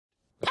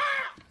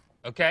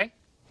okay?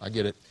 I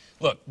get it.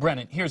 Look,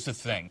 Brennan, here's the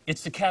thing.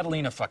 It's the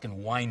Catalina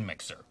fucking wine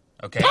mixer,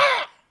 okay?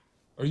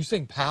 Are you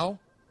saying POW?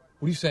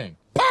 What are you saying?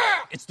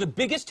 It's the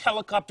biggest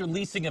helicopter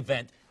leasing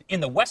event in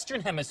the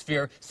Western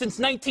Hemisphere since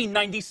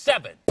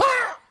 1997.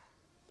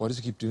 Why does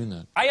he keep doing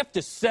that? I have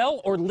to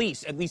sell or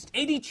lease at least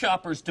 80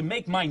 choppers to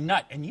make my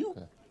nut. And you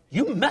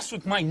mess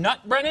with my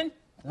nut, Brennan?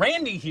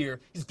 Randy here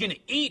is gonna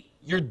eat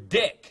your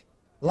dick.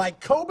 Like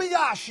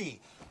Kobayashi.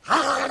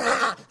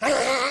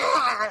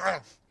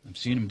 I've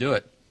seen him do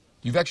it.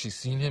 You've actually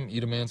seen him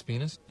eat a man's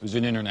penis? It was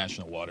in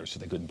international waters, so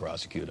they couldn't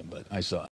prosecute him, but I saw it.